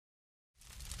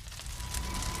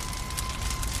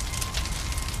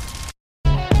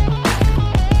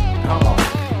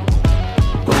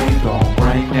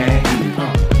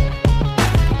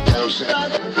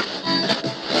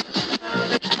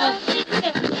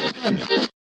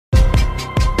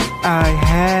I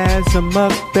had some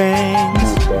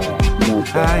mukbangs.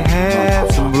 I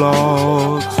have some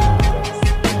vlogs.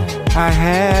 I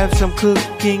have some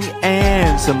cooking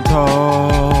and some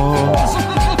talks.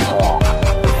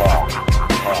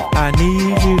 I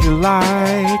need you to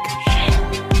like.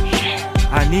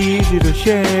 I need you to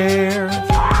share.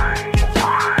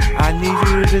 I need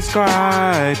you to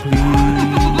subscribe,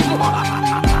 please.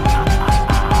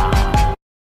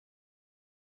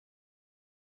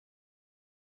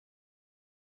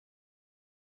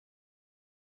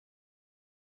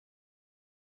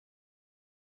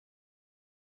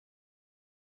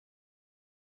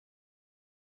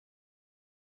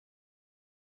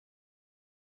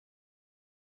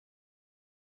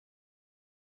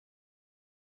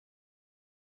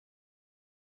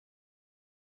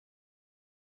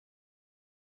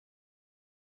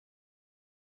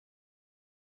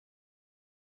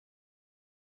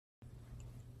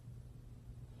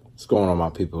 What's going on, my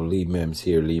people? Lee Mims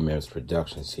here, Lee Mims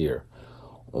Productions here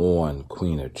on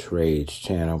Queen of Trades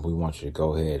channel. We want you to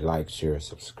go ahead, like, share,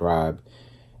 subscribe,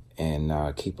 and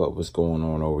keep up what's going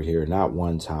on over here. Not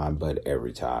one time, but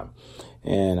every time.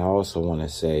 And I also want to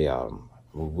say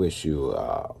we wish you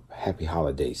a happy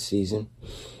holiday season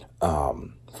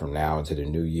from now into the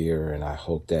new year. And I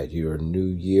hope that your new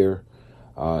year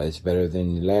is better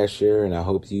than last year. And I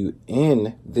hope you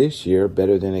end this year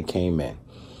better than it came in.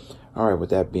 All right, with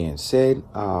that being said,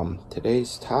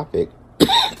 today's topic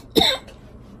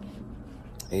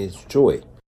is joy.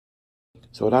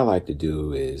 So what I like to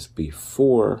do is,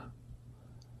 before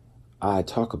I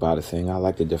talk about a thing, I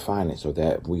like to define it so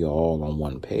that we are all on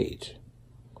one page.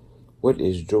 What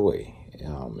is joy?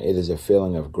 It is a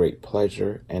feeling of great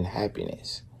pleasure and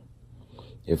happiness.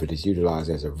 If it is utilized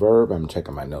as a verb, I'm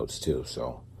checking my notes too,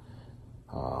 so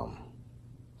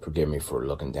forgive me for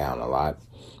looking down a lot.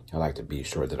 I like to be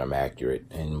sure that I'm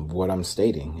accurate in what I'm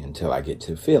stating until I get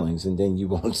to feelings, and then you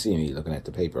won't see me looking at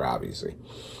the paper, obviously.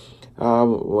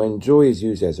 When joy is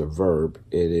used as a verb,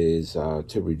 it is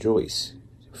to rejoice,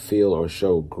 feel or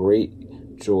show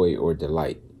great joy or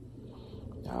delight.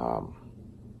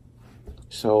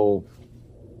 So,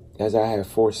 as I have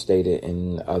forestated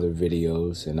in other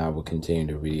videos, and I will continue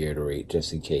to reiterate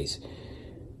just in case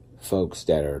folks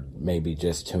that are maybe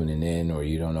just tuning in or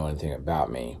you don't know anything about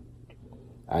me,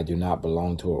 I do not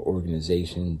belong to an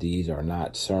organization. These are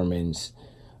not sermons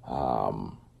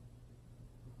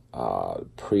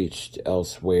preached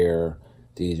elsewhere.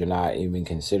 These are not even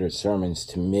considered sermons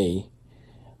to me.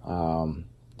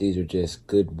 These are just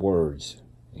good words,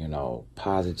 you know,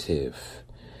 positive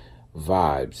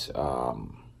vibes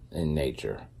in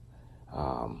nature.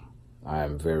 I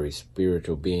am a very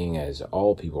spiritual being, as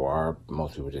all people are.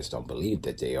 Most people just don't believe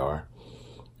that they are.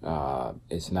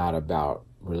 It's not about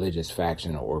religious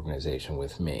faction or organization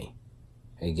with me.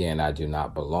 Again, I do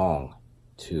not belong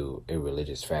to a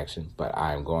religious faction, but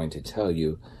I'm going to tell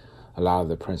you a lot of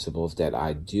the principles that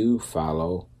I do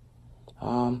follow.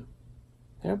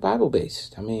 They're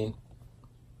Bible-based. I mean,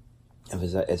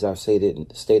 as I've stated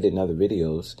in other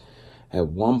videos, at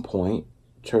one point,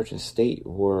 church and state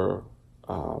were,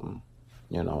 I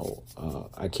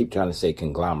keep trying to say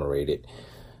conglomerated.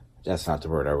 That's not the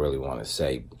word I really want to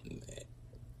say.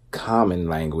 Common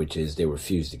languages, they were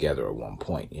fused together at one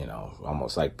point, you know,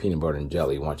 almost like peanut butter and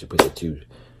jelly once you put the two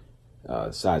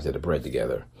sides of the bread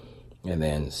together. And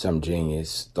then some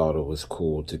genius thought it was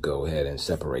cool to go ahead and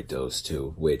separate those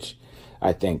two, which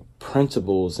I think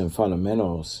principles and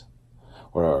fundamentals,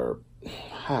 or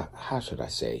how should I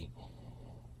say?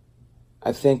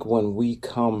 I think when we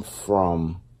come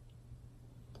from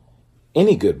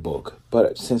any good book,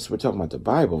 but since we're talking about the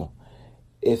Bible,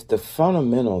 if the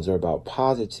fundamentals are about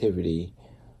positivity,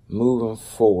 moving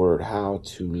forward, how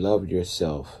to love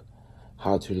yourself,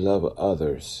 how to love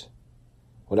others,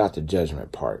 without the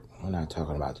judgment part. We're not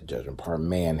talking about the judgment part.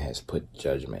 Man has put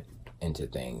judgment into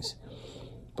things.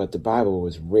 But the Bible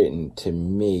was written to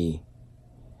me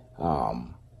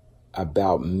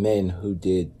about men who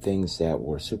did things that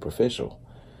were superficial.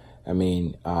 I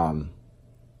mean,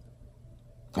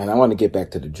 and I want to get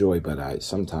back to the joy, but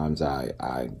sometimes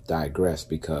I digress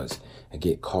because I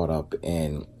get caught up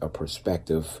in a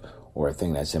perspective or a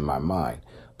thing that's in my mind.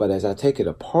 But as I take it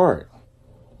apart,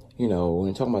 you know, when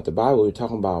we're talking about the Bible, we're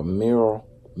talking about mere,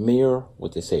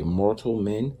 what they say, mortal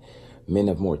men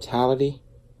of mortality,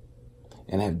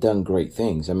 and have done great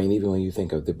things. I mean, even when you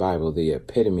think of the Bible, the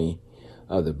epitome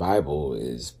of the Bible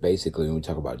is basically, when we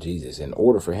talk about Jesus, in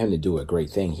order for him to do a great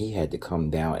thing, he had to come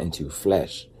down into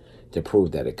flesh to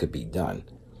prove that it could be done.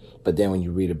 But then when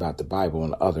you read about the Bible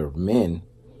and other men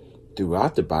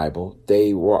throughout the Bible,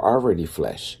 they were already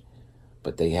flesh,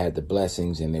 but they had the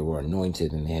blessings and they were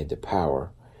anointed and they had the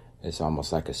power It's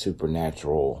almost like a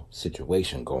supernatural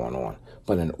situation going on.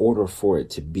 But in order for it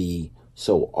to be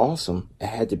so awesome, it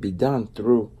had to be done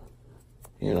through,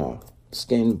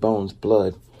 skin, bones,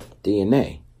 blood,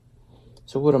 DNA.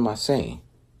 So what am I saying?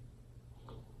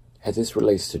 As this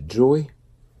relates to joy,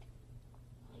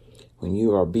 when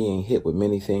you are being hit with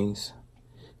many things,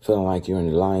 feeling like you're in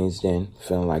the lion's den,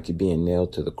 feeling like you're being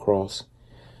nailed to the cross,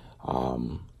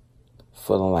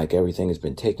 feeling like everything has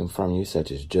been taken from you,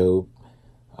 such as Job.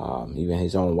 Even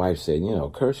his own wife said,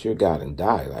 curse your God and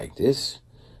die. Like, this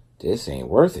ain't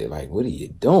worth it. Like, what are you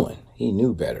doing? He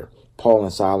knew better. Paul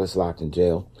and Silas locked in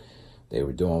jail. They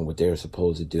were doing what they were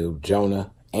supposed to do.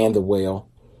 Jonah and the whale.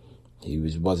 He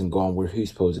wasn't going where he was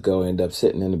supposed to go. Ended up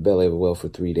sitting in the belly of a whale for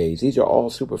 3 days. These are all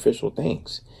superficial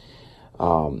things.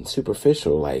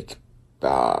 Superficial, like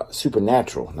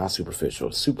supernatural, not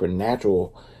superficial.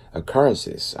 Supernatural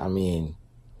occurrences. I mean,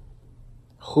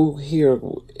 who here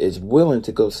is willing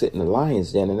to go sit in the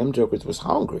lion's den? And them jokers was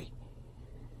hungry.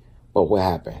 But what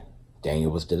happened?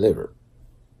 Daniel was delivered.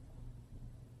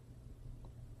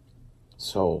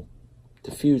 So,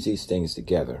 to fuse these things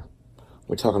together,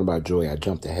 we're talking about joy. I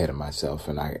jumped ahead of myself,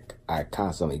 and I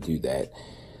constantly do that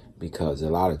because a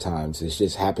lot of times it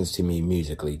just happens to me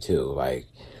musically too. Like,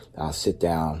 I'll sit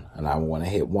down and I want to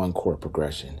hit one chord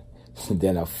progression.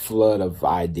 Then a flood of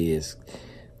ideas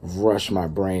rush my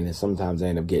brain, and sometimes I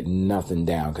end up getting nothing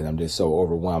down because I'm just so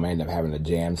overwhelmed. I end up having a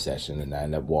jam session and I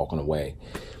end up walking away.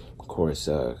 Of course,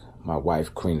 my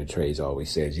wife, Queen of Trades,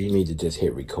 always says you need to just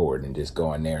hit record and just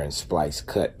go in there and splice,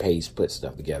 cut, paste, put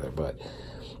stuff together. But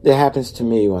it happens to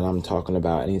me when I'm talking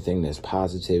about anything that's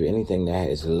positive, anything that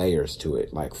has layers to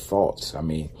it, like thoughts. I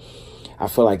mean, I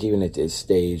feel like even at this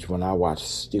stage, when I watch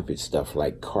stupid stuff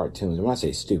like cartoons, when I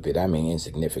say stupid, I mean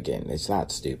insignificant. It's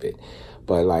not stupid.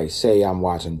 But like, say I'm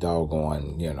watching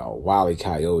doggone, Wile E.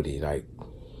 Coyote, like,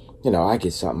 I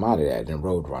get something out of that than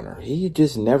Roadrunner. He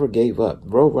just never gave up.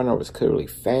 Roadrunner was clearly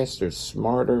faster,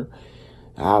 smarter.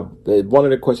 One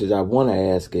of the questions I want to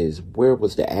ask is, where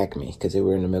was the Acme? Because they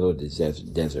were in the middle of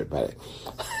the desert. But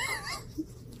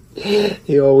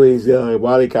he always,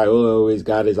 Wile E. Coyote always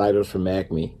got his idols from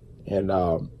Acme.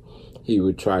 And he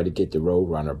would try to get the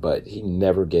Roadrunner, but he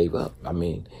never gave up. I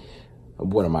mean,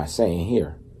 what am I saying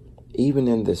here? Even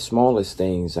in the smallest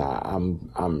things,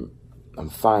 I'm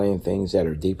finding things that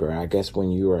are deeper. I guess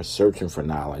when you are searching for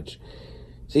knowledge,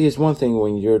 see, it's one thing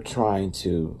when you're trying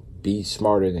to be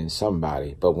smarter than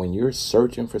somebody, but when you're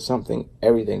searching for something,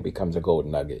 everything becomes a gold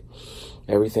nugget.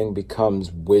 Everything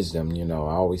becomes wisdom. I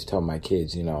always tell my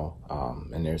kids,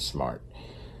 and they're smart.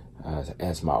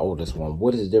 As my oldest one,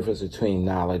 what is the difference between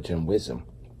knowledge and wisdom?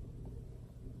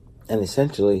 And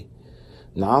essentially,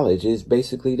 knowledge is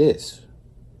basically this.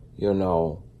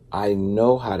 I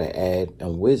know how to add,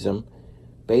 and wisdom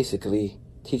basically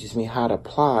teaches me how to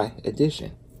apply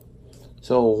addition.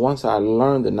 So once I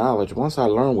learn the knowledge, once I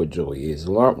learn what joy is,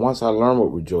 once I learn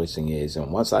what rejoicing is,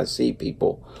 and once I see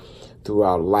people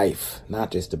throughout life, not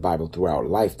just the Bible, throughout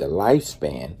life, the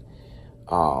lifespan,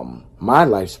 my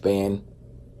lifespan,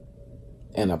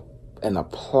 and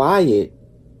apply it,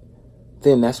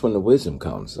 then that's when the wisdom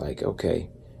comes. Like, okay,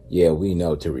 yeah, we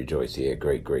know to rejoice here.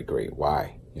 Great, great, great.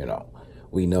 Why?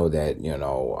 We know that,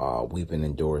 weeping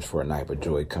endures for a night, but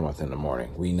joy cometh in the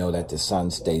morning. We know that the sun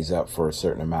stays up for a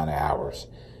certain amount of hours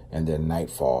and then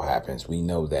nightfall happens. We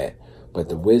know that. But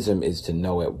the wisdom is to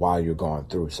know it while you're going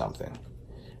through something.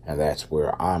 And that's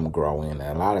where I'm growing. And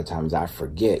a lot of times I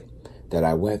forget that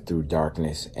I went through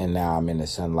darkness and now I'm in the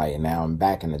sunlight and now I'm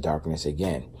back in the darkness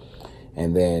again.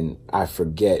 And then I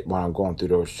forget when I'm going through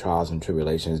those trials and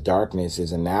tribulations, darkness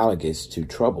is analogous to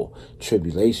trouble,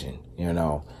 tribulation,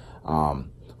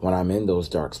 when I'm in those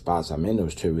dark spots, I'm in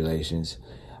those tribulations,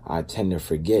 I tend to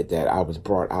forget that I was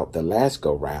brought out the last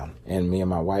go round. And me and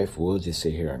my wife will just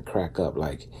sit here and crack up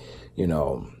like, I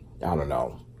don't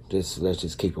know. Let's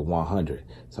just keep it 100.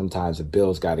 Sometimes the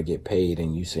bills got to get paid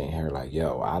and you sitting here like,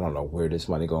 yo, I don't know where this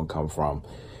money going to come from.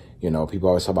 People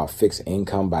always talk about fixed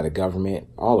income by the government.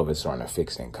 All of us are on a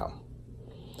fixed income.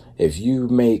 If you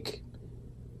make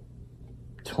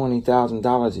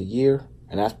 $20,000 a year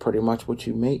and that's pretty much what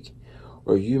you make,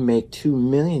 or you make $2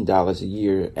 million a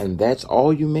year and that's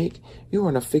all you make, you're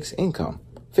on a fixed income.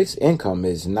 Fixed income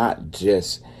is not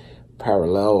just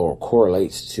parallel or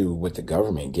correlates to what the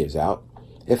government gives out.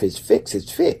 If it's fixed,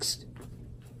 it's fixed.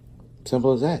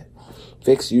 Simple as that.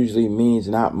 Fixed usually means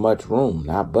not much room,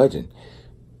 not budging.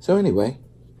 So anyway,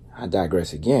 I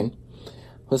digress again.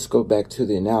 Let's go back to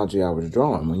the analogy I was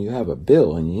drawing. When you have a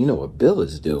bill and you know a bill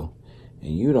is due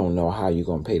and you don't know how you're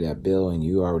going to pay that bill and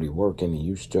you already working and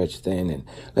you stretch thin. And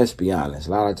let's be honest,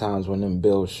 a lot of times when them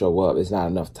bills show up, it's not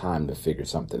enough time to figure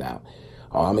something out.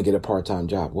 Oh, I'm going to get a part-time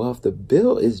job. Well, if the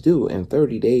bill is due in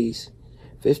 30 days,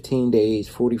 15 days,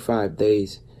 45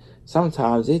 days,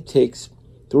 sometimes it takes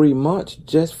 3 months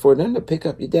just for them to pick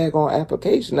up your daggone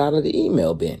application out of the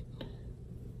email bin.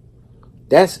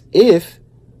 That's if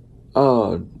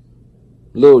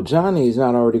little Johnny is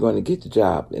not already going to get the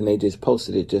job and they just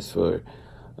posted it just for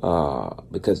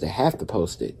because they have to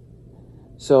post it.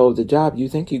 So the job you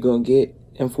think you're going to get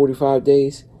in 45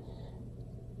 days,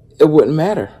 it wouldn't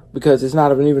matter because it's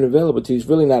not even available to you. It's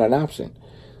really not an option.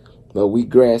 But we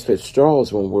grasp at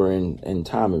straws when we're in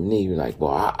time of need. We're like,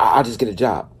 well, I'll just get a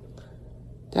job.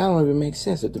 That don't even make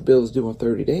sense if the bill is due in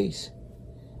 30 days.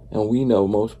 And we know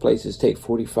most places take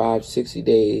 45, 60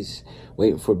 days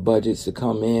waiting for budgets to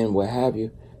come in, what have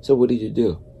you. So what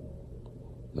do?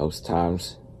 Most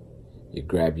times you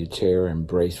grab your chair and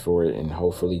brace for it, and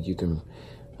hopefully you can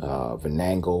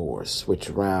finagle or switch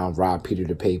around, rob Peter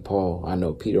to pay Paul. I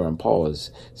know Peter and Paul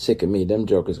is sick of me. Them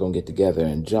jokers going to get together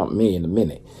and jump me in a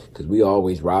minute because we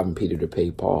always robbing Peter to pay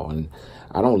Paul. And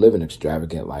I don't live an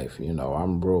extravagant life,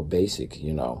 I'm real basic,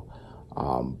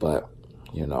 but,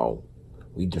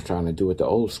 we just trying to do it the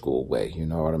old school way, you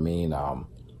know what I mean?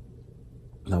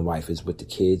 My wife is with the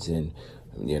kids, and,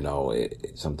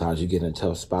 sometimes you get in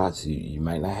tough spots. You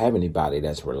might not have anybody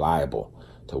that's reliable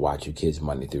to watch your kids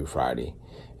Monday through Friday.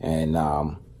 And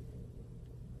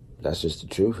that's just the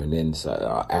truth. And then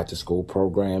after school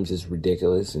programs is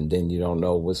ridiculous, and then you don't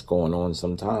know what's going on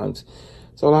sometimes.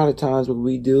 So a lot of times what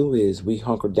we do is we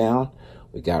hunker down.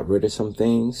 We got rid of some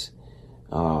things.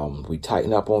 We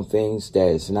tighten up on things that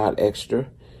is not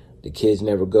extra. The kids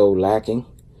never go lacking.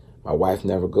 My wife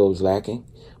never goes lacking.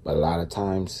 But a lot of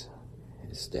times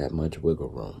it's that much wiggle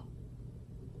room.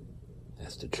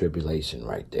 That's the tribulation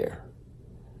right there.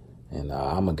 And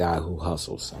I'm a guy who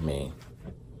hustles. I mean,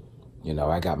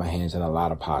 I got my hands in a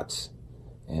lot of pots.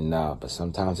 And but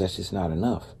sometimes that's just not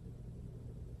enough.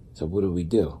 So what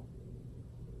do?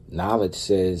 Knowledge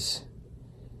says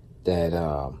that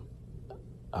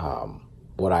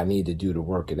what I need to do to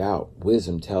work it out.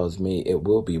 Wisdom tells me it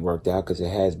will be worked out because it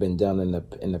has been done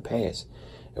in the past.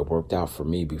 It worked out for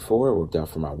me before. It worked out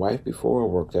for my wife before. It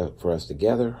worked out for us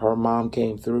together. Her mom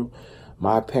came through.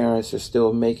 My parents are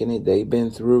still making it. They've been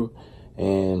through.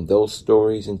 And those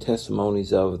stories and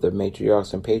testimonies of the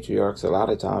matriarchs and patriarchs a lot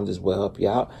of times is will help you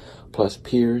out. Plus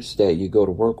peers that you go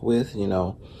to work with,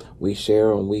 we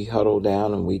share and we huddle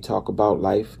down and we talk about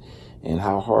life and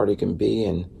how hard it can be.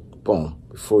 And boom,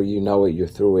 before you know it, you're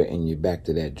through it and you're back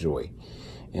to that joy.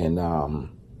 And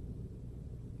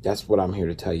that's what I'm here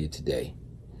to tell you today.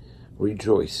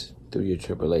 Rejoice through your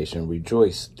tribulation.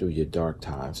 Rejoice through your dark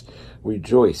times.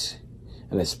 Rejoice.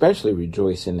 And especially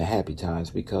rejoice in the happy times,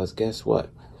 because guess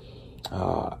what?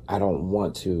 I don't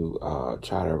want to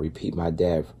try to repeat my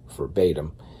dad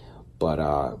verbatim,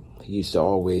 but he used to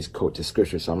always quote the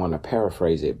scripture, so I'm going to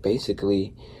paraphrase it.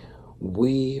 Basically,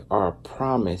 we are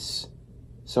promised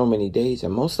so many days,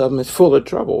 and most of them is full of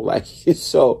trouble.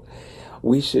 So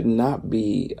we should not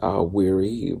be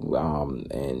weary,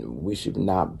 and we should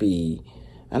not be.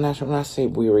 And when I say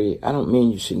weary, I don't mean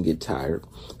you shouldn't get tired,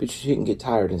 but you shouldn't get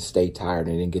tired and stay tired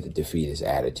and then get the defeatist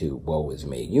attitude. Woe is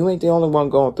me. You ain't the only one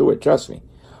going through it. Trust me.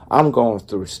 I'm going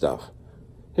through stuff.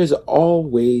 There's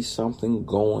always something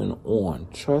going on.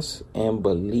 Trust and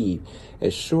believe.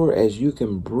 As sure as you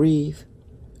can breathe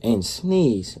and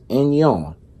sneeze and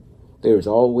yawn, there's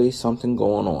always something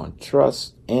going on.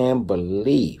 Trust and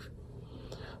believe.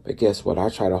 But guess what? I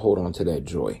try to hold on to that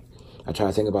joy. I try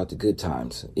to think about the good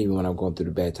times, even when I'm going through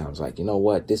the bad times. Like, you know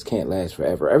what? This can't last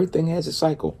forever. Everything has a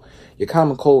cycle. Your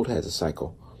common cold has a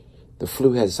cycle. The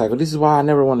flu has a cycle. This is why I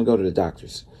never want to go to the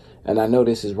doctors. And I know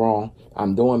this is wrong.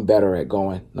 I'm doing better at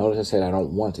going. Notice I said I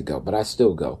don't want to go, but I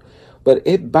still go. But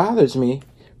it bothers me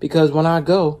because when I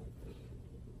go,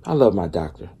 I love my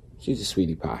doctor. She's a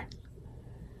sweetie pie.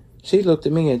 She looked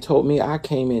at me and told me I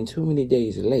came in too many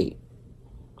days late.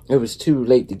 It was too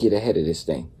late to get ahead of this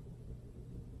thing.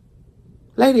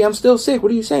 Lady, I'm still sick.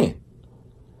 What are you saying?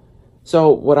 So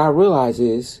what I realize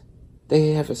is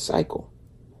they have a cycle.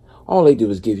 All they do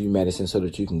is give you medicine so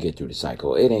that you can get through the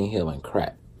cycle. It ain't healing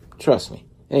crap. Trust me.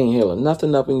 It ain't healing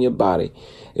nothing up in your body.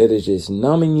 It is just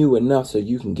numbing you enough so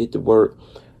you can get to work,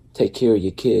 take care of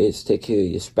your kids, take care of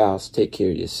your spouse, take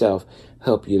care of yourself,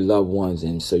 help your loved ones,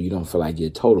 and so you don't feel like you're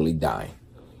totally dying.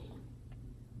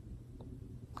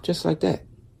 Just like that.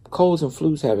 Colds and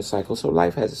flus have a cycle, so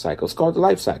life has a cycle. It's called the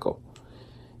life cycle.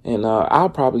 And I'll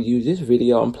probably use this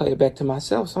video and play it back to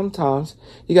myself. Sometimes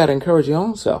you got to encourage your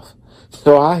own self.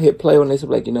 So I hit play on this.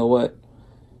 I'm like, you know what?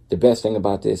 The best thing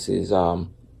about this is, and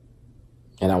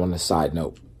I want a side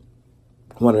note.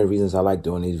 One of the reasons I like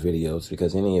doing these videos,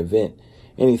 because in the event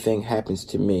anything happens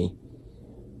to me,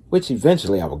 which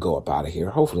eventually I will go up out of here.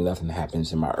 Hopefully nothing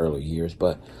happens in my early years,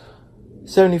 but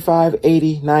 75,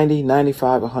 80, 90,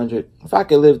 95, 100. If I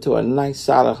could live to a nice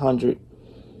solid 100,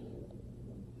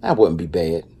 that wouldn't be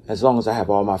bad. As long as I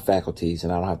have all my faculties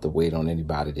and I don't have to wait on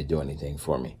anybody to do anything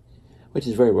for me, which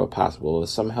is very well possible. There's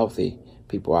some healthy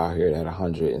people out here at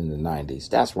 100 in the 90s.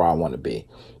 That's where I want to be.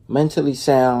 Mentally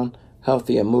sound,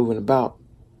 healthy, and moving about.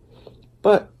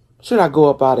 But should I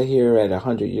go up out of here at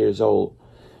 100 years old,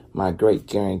 my great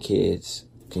grandkids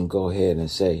can go ahead and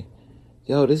say,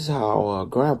 yo, this is how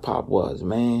Grandpa was,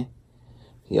 man.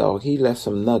 Yo, he left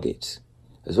some nuggets.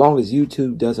 As long as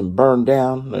YouTube doesn't burn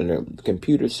down and the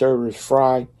computer servers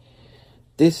fry,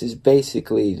 this is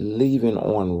basically leaving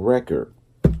on record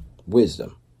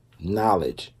wisdom,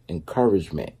 knowledge,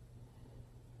 encouragement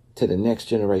to the next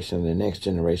generation, the next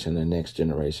generation, the next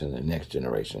generation, the next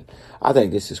generation. I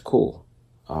think this is cool.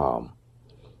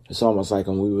 It's almost like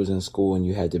when we was in school and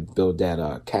you had to build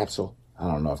that capsule.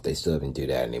 I don't know if they still even do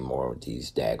that anymore with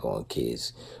these daggone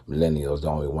kids. Millennials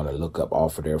don't even want to look up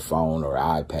off of their phone or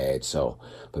iPad. So,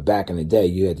 but back in the day,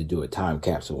 you had to do a time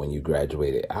capsule when you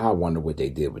graduated. I wonder what they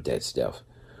did with that stuff.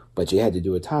 But you had to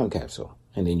do a time capsule,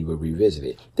 and then you would revisit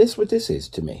it. This is what this is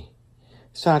to me.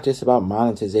 It's not just about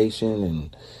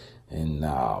monetization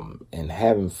and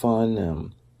having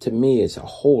fun. To me, it's a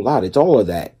whole lot. It's all of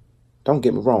that. Don't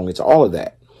get me wrong. It's all of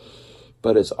that.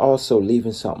 But it's also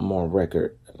leaving something on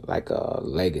record, like a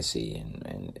legacy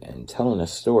and telling a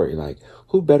story. Like,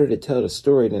 who better to tell the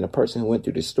story than a person who went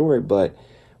through the story? But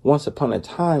once upon a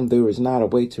time, there was not a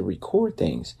way to record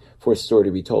things for a story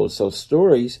to be told. So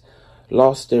stories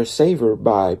lost their savor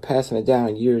by passing it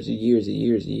down years and years and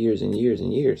years and years and years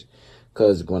and years.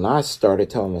 Because when I started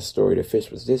telling a story, the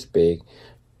fish was this big.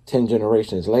 10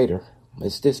 generations later,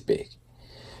 it's this big.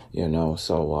 You know,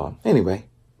 so anyway,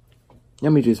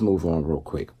 let me just move on real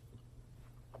quick.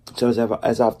 So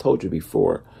as I've told you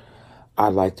before, I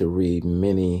like to read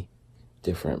many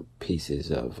different pieces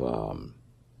of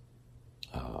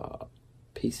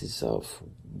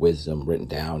wisdom written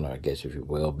down, or I guess if you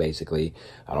will. Basically,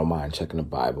 I don't mind checking the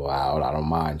Bible out. I don't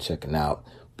mind checking out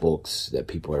books that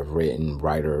people have written,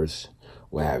 writers,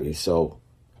 what have you. So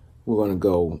we're going to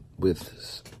go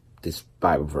with this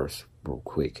Bible verse real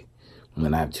quick.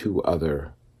 And I have two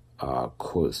other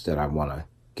quotes that I want to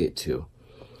get to.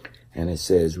 And it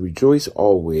says, rejoice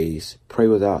always, pray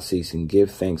without ceasing, give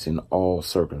thanks in all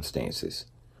circumstances,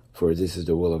 for this is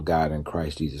the will of God in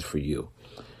Christ Jesus for you.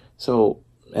 So,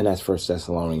 and that's 1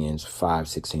 Thessalonians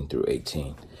 5:16 through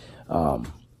 18.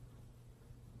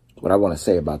 What I want to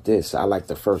say about this, I like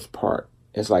the first part.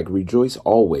 It's like rejoice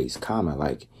always, comma,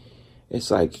 like,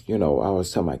 it's like, you know, I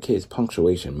always tell my kids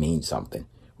punctuation means something.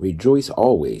 Rejoice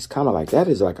always, kind of like that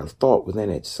is like a thought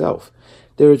within itself.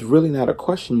 There is really not a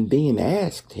question being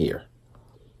asked here.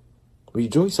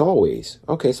 Rejoice always.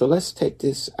 Okay, so let's take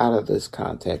this out of this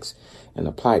context and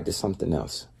apply it to something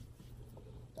else.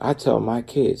 I tell my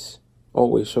kids,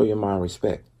 always show your mind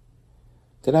respect.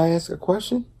 Did I ask a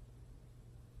question?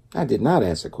 I did not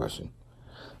ask a question.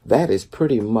 That is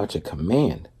pretty much a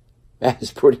command. That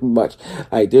is pretty much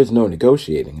like there's no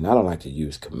negotiating. And I don't like to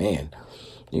use command.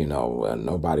 You know,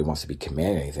 nobody wants to be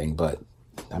commanded anything, but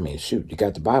I mean, shoot, you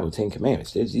got the Bible, 10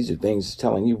 commandments. These are things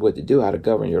telling you what to do, how to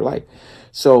govern your life.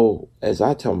 So as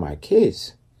I tell my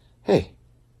kids, hey,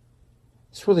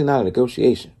 it's really not a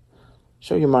negotiation.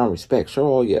 Show your mom respect. Show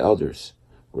all your elders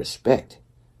respect.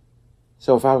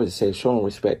 So if I were to say show them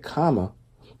respect, comma,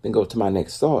 then go to my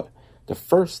next thought. The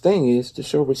first thing is to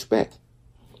show respect.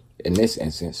 In this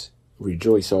instance,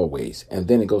 rejoice always. And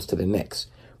then it goes to the next.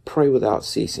 Pray without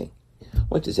ceasing.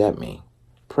 What does that mean?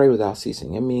 Pray without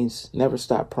ceasing. It means never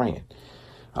stop praying.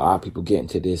 A lot of people get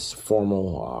into this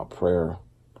formal prayer.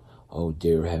 Oh,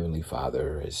 dear Heavenly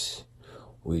Father, as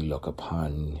we look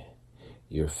upon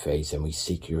your face and we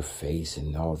seek your face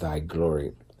and all thy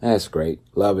glory. That's great.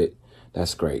 Love it.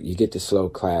 That's great. You get the slow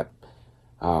clap.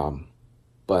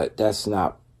 But that's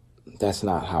not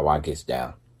how I get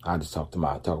down. I just talk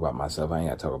about myself. I ain't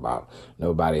got to talk about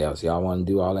nobody else. Y'all want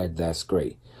to do all that? That's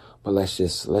great. But let's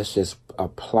just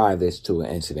apply this to an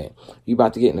incident. You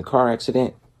about to get in a car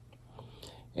accident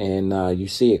and you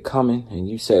see it coming and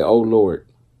you say, oh, Lord.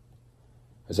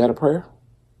 Is that a prayer?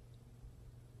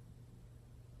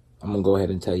 I'm going to go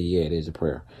ahead and tell you, yeah, it is a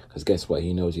prayer. Because guess what?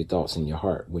 He knows your thoughts in your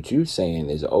heart. What you're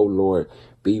saying is, oh, Lord,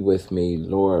 be with me.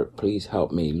 Lord, please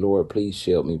help me. Lord, please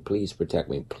shield me. Please protect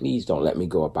me. Please don't let me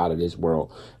go up out of this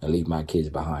world and leave my kids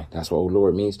behind. That's what oh,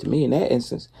 Lord means to me in that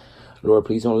instance. Lord,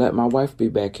 please don't let my wife be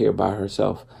back here by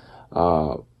herself.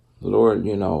 Lord,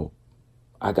 you know,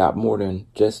 I got more than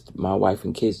just my wife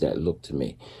and kids that look to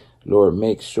me. Lord,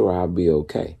 make sure I'll be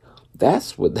okay.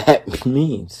 That's what that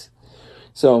means.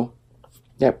 So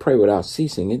that pray without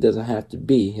ceasing, it doesn't have to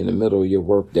be in the middle of your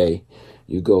work day.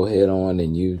 You go head on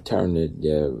and you turn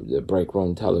the break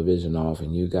room television off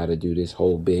and you got to do this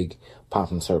whole big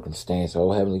pomp and circumstance.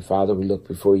 Oh, Heavenly Father, we look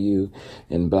before you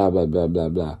and blah, blah, blah, blah,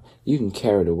 blah. You can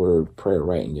carry the word prayer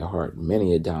right in your heart.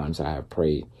 Many a times I have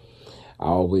prayed. I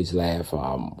always laugh,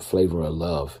 Flavor of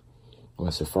Love,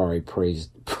 when Safari prayed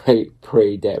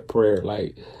that prayer,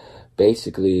 like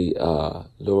basically,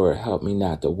 Lord, help me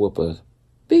not to whoop a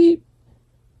beep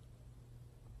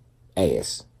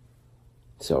ass.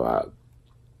 So I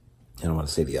don't want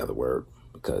to say the other word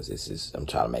because I'm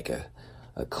trying to make a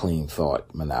clean thought,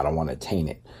 and I don't want to taint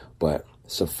it. But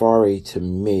Safari to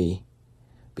me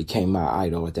became my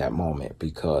idol at that moment,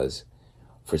 because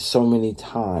for so many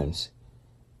times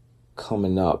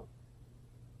coming up,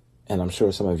 and I'm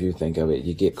sure some of you think of it,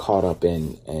 you get caught up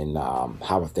in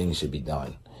how things should be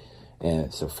done.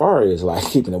 And Safari is like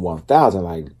keeping it 1,000,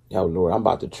 like, yo, Lord, I'm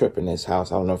about to trip in this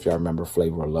house. I don't know if y'all remember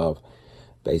Flavor of Love.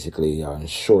 Basically, in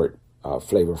short,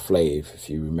 Flavor Flav, if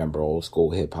you remember old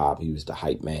school hip hop, he was the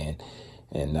hype man.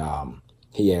 And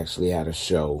he actually had a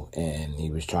show and he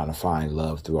was trying to find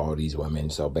love through all these women.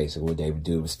 So basically what they would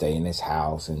do was stay in his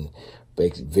house and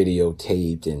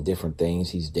videotaped and different things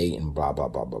he's dating, blah, blah,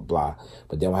 blah, blah, blah.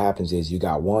 But then what happens is you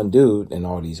got one dude and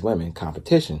all these women,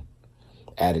 competition.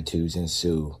 Attitudes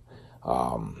ensue.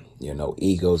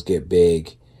 Egos get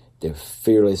big. The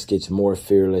fearless gets more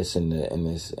fearless, and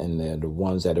the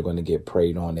ones that are going to get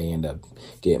preyed on, they end up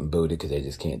getting booted because they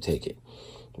just can't take it.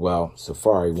 Well,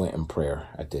 Safari went in prayer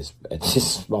at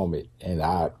this moment, and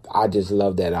I just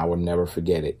love that. I will never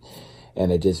forget it,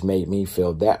 and it just made me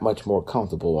feel that much more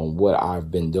comfortable on what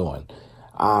I've been doing.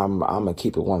 I'm a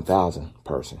keep it 1,000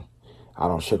 person. I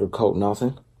don't sugarcoat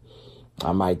nothing.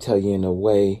 I might tell you in a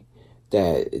way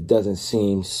that it doesn't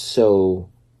seem so.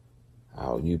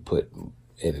 How you put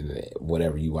it,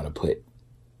 whatever you want to put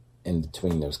in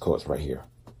between those quotes right here.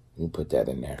 You put that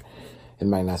in there. It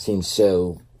might not seem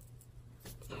so,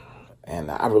 and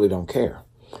I really don't care.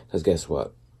 Because guess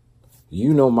what?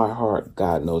 You know my heart,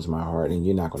 God knows my heart, and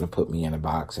you're not going to put me in a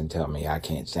box and tell me I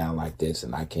can't sound like this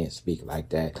and I can't speak like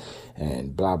that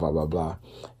and blah, blah, blah, blah.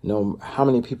 Know how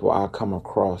many people I come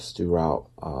across throughout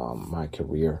my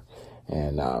career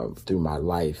and through my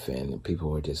life, and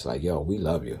people are just like, yo, we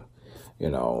love you.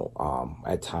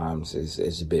 At times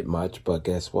it's a bit much, but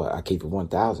guess what? I keep it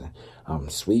 1,000. I'm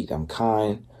sweet. I'm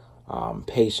kind.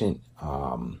 Patient.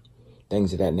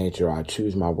 Things of that nature. I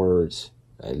choose my words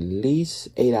at least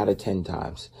 8 out of 10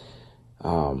 times.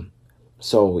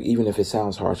 So even if it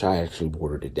sounds harsh, I actually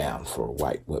watered it down for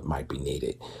what might be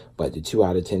needed. But the 2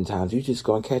 out of 10 times, you're just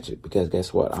going to catch it, because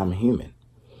guess what? I'm human.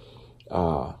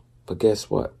 But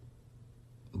guess what?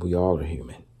 We all are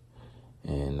human.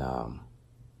 And,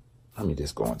 let me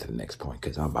just go on to the next point,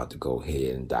 because I'm about to go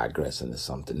ahead and digress into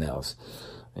something else.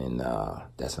 And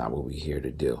that's not what we're here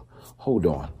to do. Hold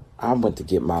on. I went to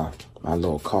get my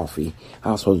little coffee.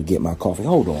 I was supposed to get my coffee.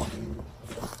 Hold on.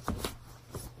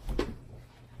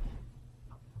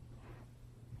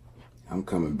 I'm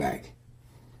coming back.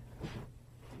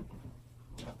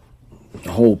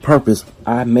 The whole purpose,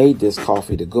 I made this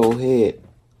coffee to go ahead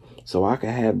so I can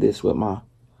have this with my...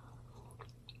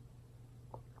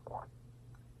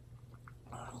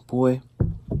 Boy,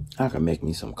 I can make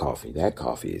me some coffee. That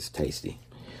coffee is tasty.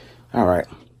 All right.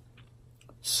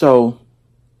 So,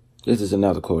 this is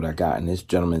another quote I got, and this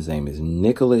gentleman's name is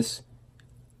Nicholas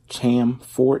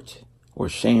Chamfort, or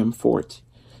Chamfort,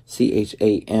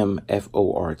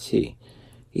 Chamfort.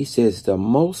 He says, the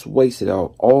most wasted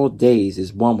of all days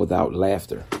is one without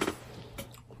laughter.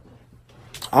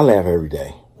 I laugh every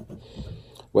day.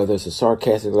 Whether it's a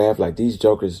sarcastic laugh, like these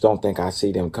jokers don't think I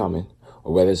see them coming,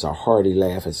 or whether it's a hearty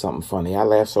laugh at something funny. I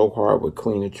laughed so hard with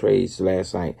Queen of Trades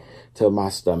last night till my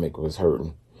stomach was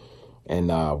hurting. And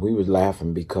we was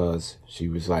laughing because she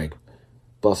was like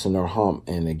busting her hump.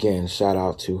 And again, shout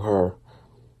out to her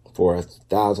for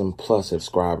 1,000+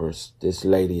 subscribers. This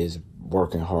lady is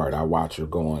working hard. I watch her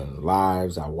go on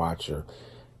lives. I watch her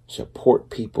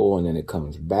support people, and then it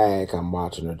comes back. I'm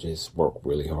watching her just work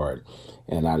really hard.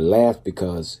 And I laughed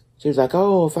because she was like,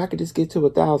 oh, if I could just get to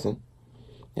 1,000.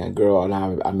 And girl,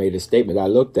 and I made a statement. I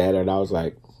looked at her and I was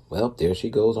like, well, there she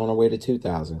goes on her way to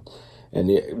 2,000. And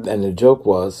the joke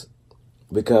was,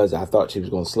 because I thought she was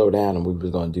going to slow down and we were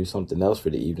going to do something else for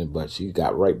the evening, but she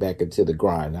got right back into the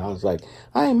grind. And I was like,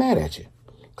 I ain't mad at you.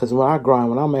 Because when I grind,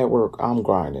 when I'm at work, I'm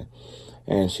grinding.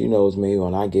 And she knows me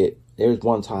there's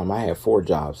one time I had 4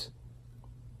 jobs.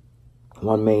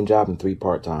 1 main job and 3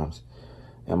 part-times.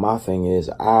 And my thing is,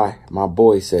 my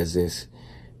boy says this,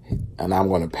 and I'm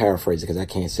going to paraphrase it because I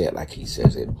can't say it like he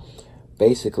says it.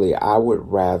 Basically, I would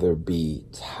rather be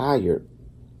tired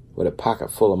with a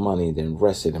pocket full of money than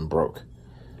rested and broke.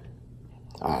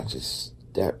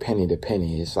 That penny to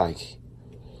penny, it's like,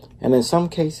 and in some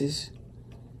cases,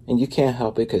 and you can't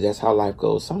help it because that's how life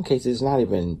goes. Some cases, it's not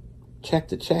even check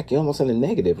to check. You're almost in the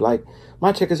negative. Like,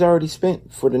 my check is already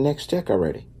spent for the next check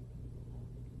already.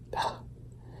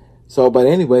 So, but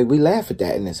anyway, we laugh at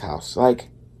that in this house. Like,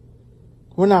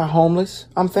 we're not homeless.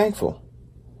 I'm thankful.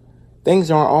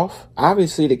 Things aren't off.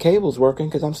 Obviously, the cable's working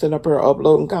because I'm sitting up here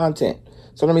uploading content.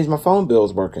 So that means my phone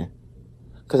bill's working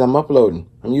because I'm uploading.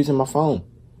 I'm using my phone.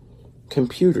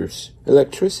 Computers,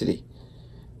 electricity.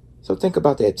 So think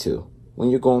about that too. When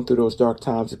you're going through those dark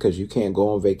times because you can't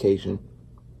go on vacation.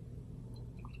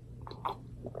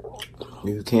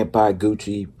 You can't buy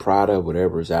Gucci, Prada,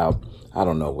 whatever's out. I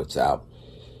don't know what's out.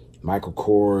 Michael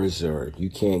Kors, or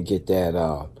you can't get that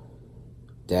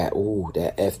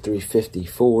F-350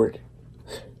 Ford.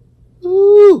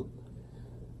 Ooh.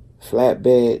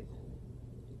 Flatbed.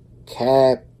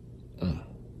 Cab.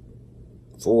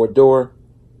 4-door.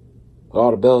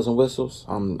 All the bells and whistles.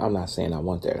 I'm not saying I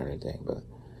want that or anything, but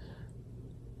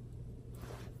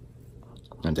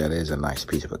and that is a nice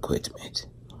piece of equipment.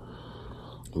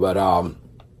 But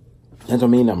that don't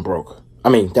mean I'm broke. I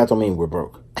mean, that don't mean we're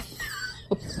broke.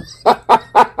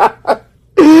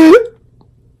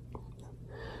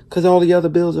 Because all the other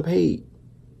bills are paid.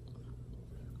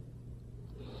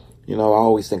 You know, I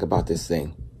always think about this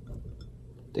thing.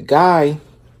 The guy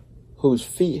whose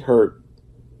feet hurt,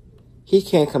 he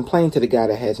can't complain to the guy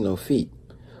that has no feet.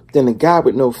 Then the guy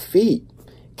with no feet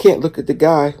can't look at the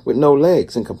guy with no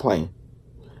legs and complain.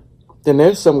 Then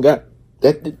there's some guy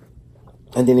that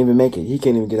didn't even make it. He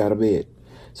can't even get out of bed.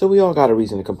 So we all got a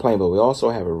reason to complain, but we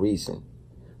also have a reason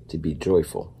to be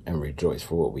joyful and rejoice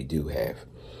for what we do have.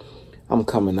 I'm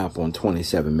coming up on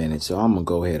 27 minutes, so I'm going to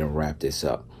go ahead and wrap this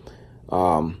up.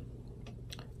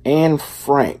 Anne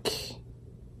Frank.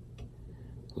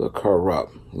 Look her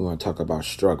up. We want to talk about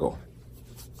struggle.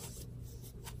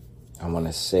 I want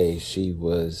to say she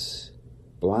was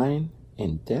blind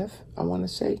and deaf, I want to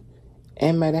say.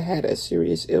 And might have had a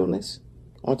serious illness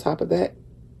on top of that.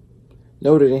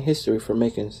 Noted in history for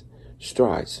making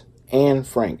strides. Anne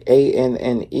Frank.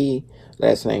 A-N-N-E.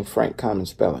 Last name Frank, common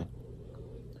spelling.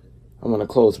 I want to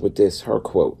close with this, her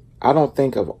quote. I don't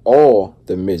think of all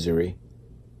the misery,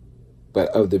 but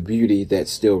of the beauty that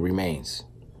still remains.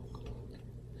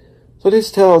 So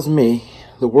this tells me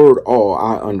the word all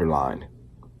I underlined.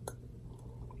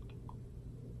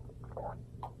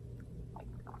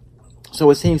 So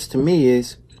it seems to me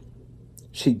is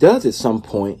she does at some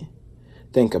point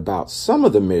think about some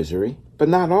of the misery, but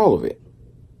not all of it.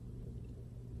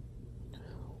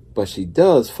 But she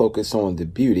does focus on the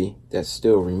beauty that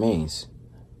still remains.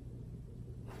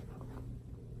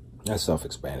 That's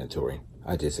self-explanatory.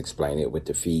 I just explained it with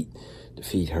the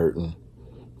feet hurting,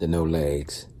 the no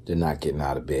legs, the not getting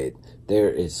out of bed. There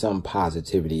is some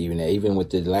positivity even with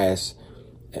the last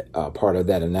part of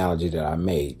that analogy that I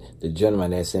made. The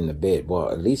gentleman that's in the bed, well,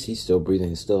 at least he's still breathing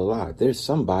and still alive. There's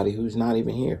somebody who's not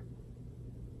even here.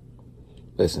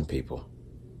 Listen, people.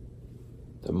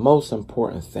 The most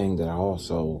important thing that I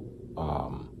also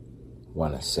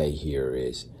want to say here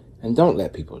is, and don't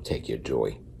let people take your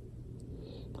joy.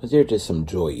 Because there are just some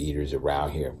joy eaters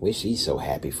around here. Wish he's so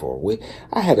happy for.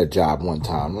 I had a job one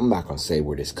time. I'm not going to say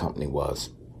where this company was.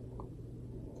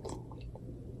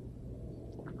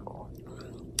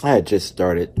 I had just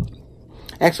started.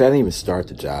 Actually, I didn't even start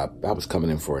the job. I was coming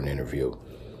in for an interview.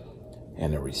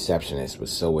 And the receptionist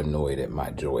was so annoyed at my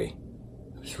joy.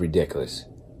 It was ridiculous.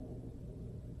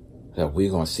 So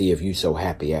we're going to see if you're so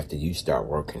happy after you start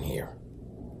working here.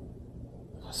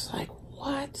 I was like,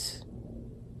 what?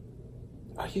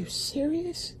 Are you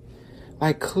serious?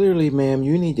 Like, clearly, ma'am,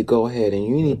 you need to go ahead and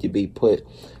you need to be put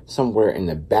somewhere in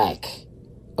the back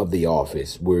of the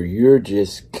office where you're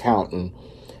just counting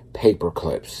paper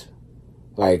clips.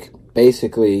 Like,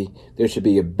 basically, there should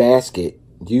be a basket.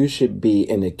 You should be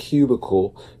in a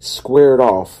cubicle squared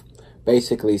off,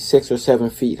 basically 6 or 7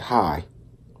 feet high.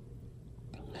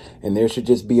 And there should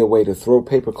just be a way to throw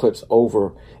paper clips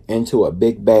over into a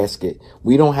big basket.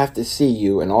 We don't have to see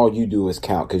you, and all you do is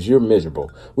count because you're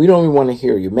miserable. We don't even want to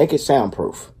hear you. Make it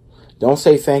soundproof. Don't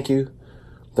say thank you.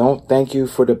 Don't thank you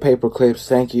for the paper clips.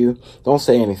 Thank you. Don't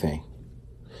say anything.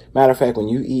 Matter of fact, when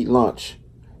you eat lunch,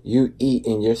 You eat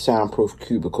in your soundproof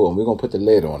cubicle, and we're going to put the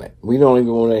lid on it. We don't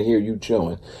even want to hear you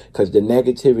chewing, because the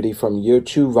negativity from your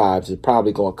chew vibes is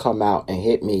probably going to come out and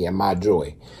hit me and my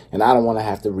joy. And I don't want to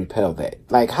have to repel that.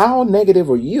 Like, how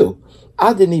negative are you?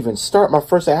 I didn't even start my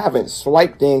first day. I haven't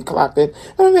swiped in, clocked in.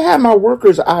 I don't even have my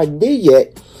worker's ID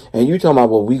yet. And you talking about,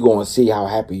 well, we going to see how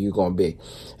happy you going to be.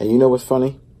 And you know what's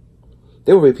funny?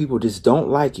 There will be people just don't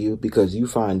like you because you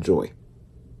find joy.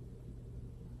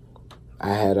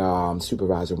 I had a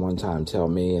supervisor one time tell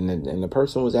me, and the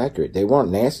person was accurate. They weren't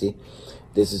nasty.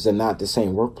 This is not the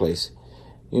same workplace.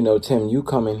 You know, Tim, you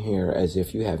come in here as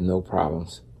if you have no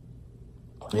problems.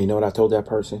 And you know what I told that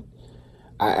person?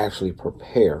 I actually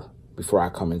prepare before I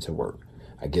come into work.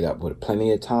 I get up with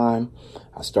plenty of time.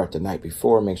 I start the night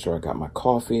before, make sure I got my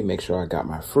coffee, make sure I got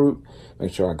my fruit,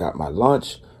 make sure I got my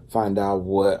lunch, find out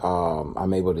what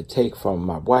I'm able to take from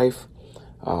my wife.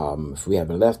 If we have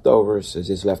leftovers, is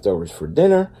this leftovers for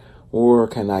dinner? Or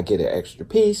can I get an extra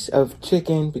piece of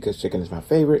chicken, because chicken is my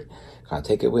favorite? Can I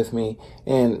take it with me?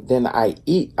 And then I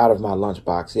eat out of my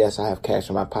lunchbox. Yes, I have cash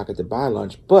in my pocket to buy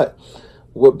lunch, but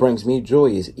what brings me joy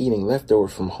is eating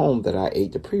leftovers from home that I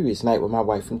ate the previous night with my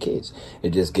wife and kids.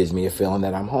 It just gives me a feeling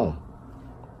that I'm home.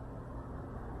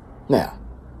 Now,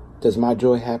 does my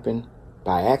joy happen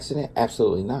by accident?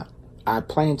 Absolutely not. I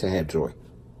plan to have joy.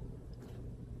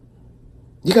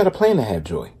 You got to plan to have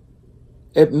joy.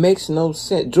 It makes no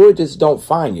sense. Joy just don't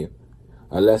find you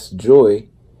unless joy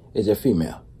is a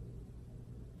female.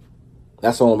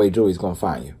 That's the only way joy is going to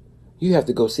find you. You have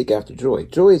to go seek after joy.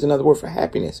 Joy is another word for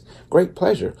happiness. Great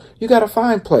pleasure. You got to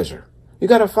find pleasure. You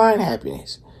got to find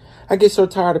happiness. I get so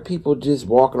tired of people just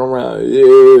walking around,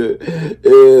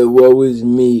 woe is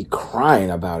me, crying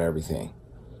about everything.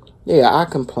 Yeah, I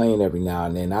complain every now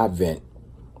and then. I vent.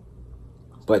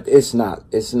 But it's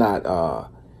not the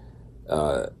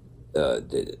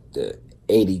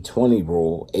 80-20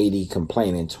 rule, 80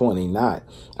 complaining, 20 not.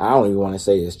 I don't even want to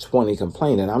say it's 20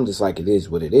 complaining. I'm just like, it is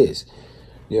what it is.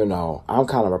 You know, I'm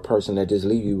kind of a person that just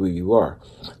leave you where you are.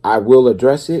 I will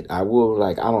address it. I will,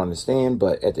 I don't understand.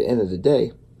 But at the end of the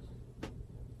day,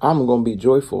 I'm going to be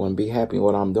joyful and be happy in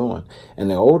what I'm doing. And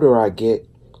the older I get,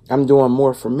 I'm doing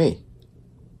more for me.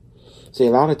 See,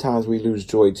 a lot of times we lose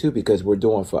joy too because we're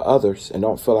doing for others and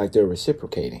don't feel like they're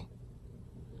reciprocating.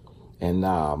 And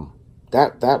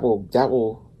that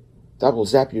will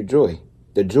zap your joy.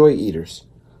 The joy eaters.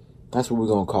 That's what we're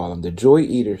going to call them. The joy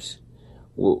eaters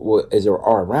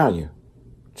are around you.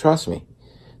 Trust me.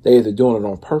 They're either doing it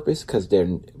on purpose because they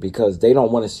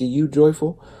don't want to see you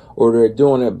joyful, or they're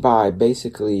doing it by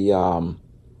basically,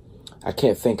 I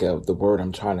can't think of the word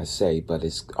I'm trying to say, but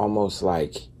it's almost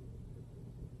like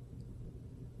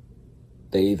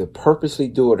they either purposely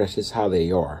do it or that's just how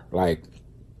they are. Like,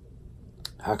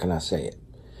 how can I say it?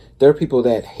 There are people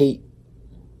that hate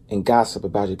and gossip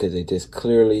about you because they just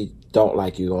clearly don't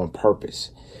like you on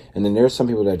purpose. And then there's some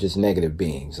people that are just negative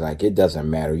beings. Like, it doesn't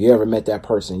matter. You ever met that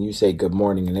person, you say good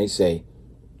morning and they say,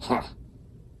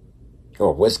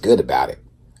 or what's good about it?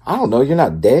 I don't know. You're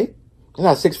not dead. You're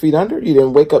not 6 feet under. You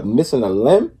didn't wake up missing a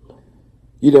limb.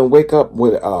 You didn't wake up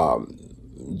with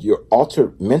your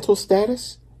altered mental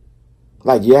status.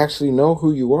 Like, you actually know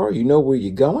who you are. You know where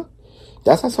you're going.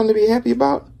 That's not something to be happy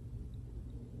about.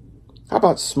 How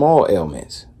about small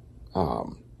ailments?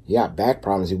 Yeah, back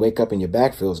problems. You wake up and your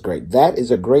back feels great. That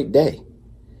is a great day.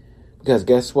 Because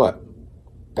guess what?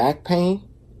 Back pain,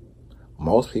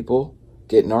 most people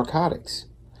get narcotics.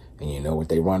 And you know what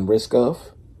they run risk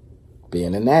of?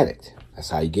 Being an addict. That's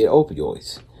how you get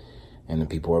opioids. And the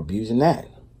people are abusing that.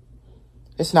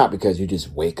 It's not because you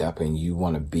just wake up and you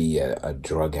want to be a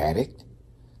drug addict.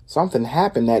 Something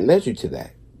happened that led you to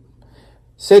that.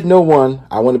 Said no one,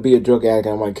 I want to be a drug addict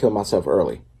and I want to kill myself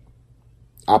early.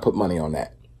 I put money on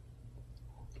that.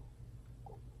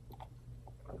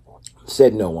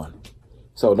 Said no one.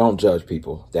 So don't judge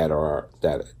people that are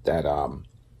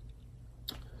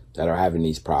having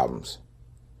these problems.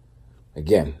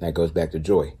 Again, that goes back to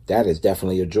joy. That is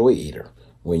definitely a joy eater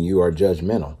when you are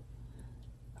judgmental.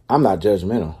 I'm not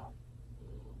judgmental.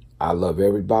 I love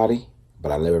everybody,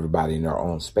 but I love everybody in their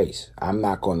own space. I'm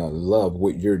not going to love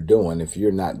what you're doing if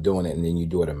you're not doing it and then you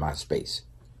do it in my space.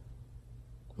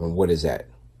 And what is that?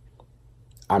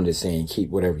 I'm just saying keep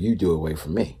whatever you do away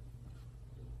from me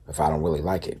if I don't really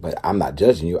like it. But I'm not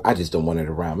judging you. I just don't want it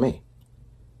around me.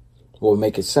 We'll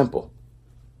make it simple.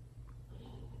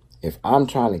 If I'm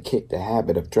trying to kick the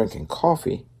habit of drinking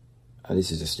coffee,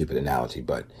 this is a stupid analogy,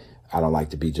 but I don't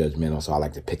like to be judgmental, so I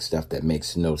like to pick stuff that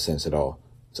makes no sense at all.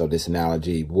 So this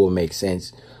analogy will make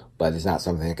sense, but it's not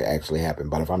something that could actually happen.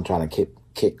 But if I'm trying to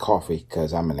kick coffee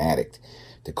because I'm an addict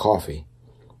to coffee,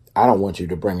 I don't want you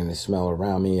to bring in the smell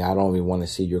around me. I don't even want to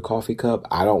see your coffee cup.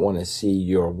 I don't want to see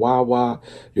your Wawa,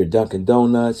 your Dunkin'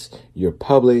 Donuts, your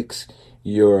Publix,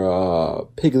 your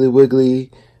Piggly Wiggly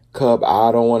cup.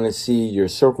 I don't want to see your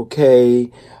Circle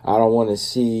K. I don't want to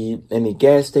see any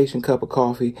gas station cup of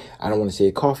coffee. I don't want to see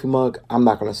a coffee mug. I'm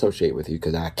not going to associate with you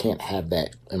because I can't have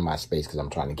that in my space because I'm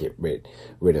trying to get rid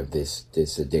of this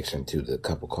addiction to the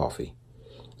cup of coffee.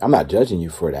 I'm not judging you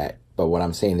for that, but what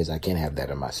I'm saying is I can't have that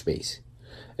in my space.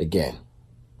 Again,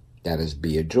 that is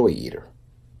be a joy eater.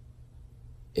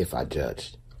 If I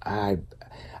judged, I'm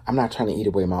not trying to eat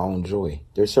away my own joy.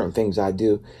 There's certain things I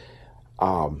do.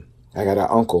 I got an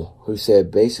uncle who said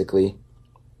basically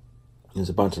there's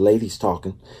a bunch of ladies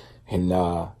talking, and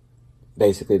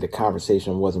basically the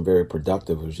conversation wasn't very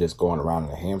productive. It was just going around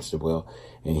in a hamster wheel,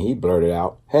 and he blurted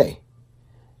out, "Hey,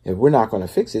 if we're not going to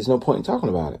fix it, there's no point in talking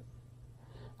about it."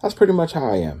 That's pretty much how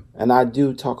I am, and I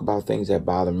do talk about things that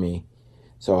bother me.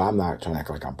 So I'm not trying to act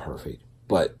like I'm perfect,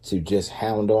 but to just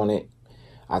hound on it,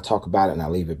 I talk about it and I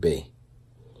leave it be.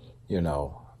 You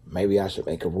know, maybe I should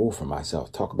make a rule for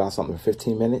myself. Talk about something for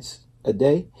 15 minutes a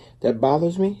day that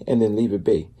bothers me and then leave it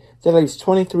be. That leaves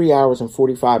 23 hours and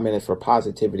 45 minutes for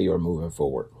positivity or moving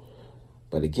forward.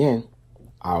 But again,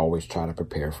 I always try to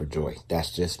prepare for joy.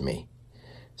 That's just me.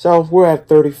 So we're at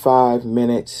 35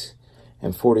 minutes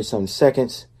and 40-some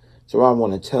seconds. So what I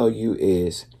want to tell you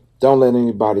is, don't let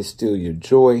anybody steal your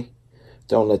joy.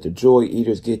 Don't let the joy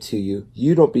eaters get to you.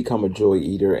 You don't become a joy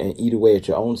eater and eat away at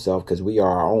your own self, because we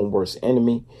are our own worst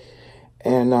enemy.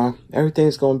 And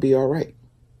everything's going to be all right.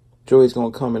 Joy is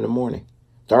going to come in the morning.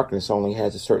 Darkness only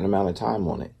has a certain amount of time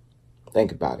on it.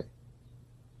 Think about it.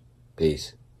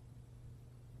 Peace.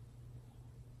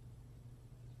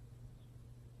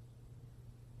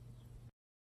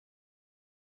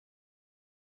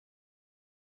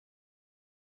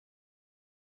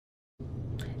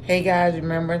 Hey guys,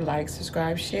 remember, like,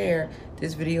 subscribe, share.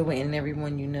 This video will end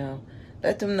everyone you know.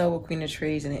 Let them know what Queen of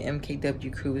Trades and the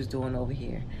MKW crew is doing over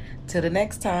here. Till the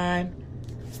next time.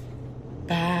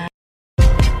 Bye.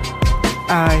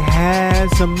 I had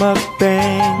some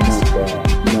mukbangs.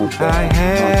 I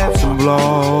have some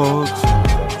vlogs.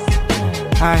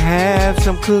 I have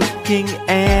some cooking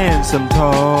and some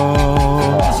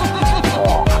talks.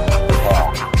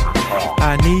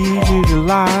 I need you to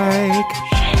like.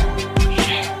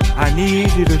 I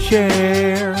need you to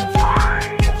share.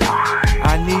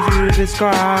 I need you to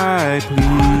subscribe,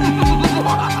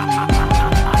 please.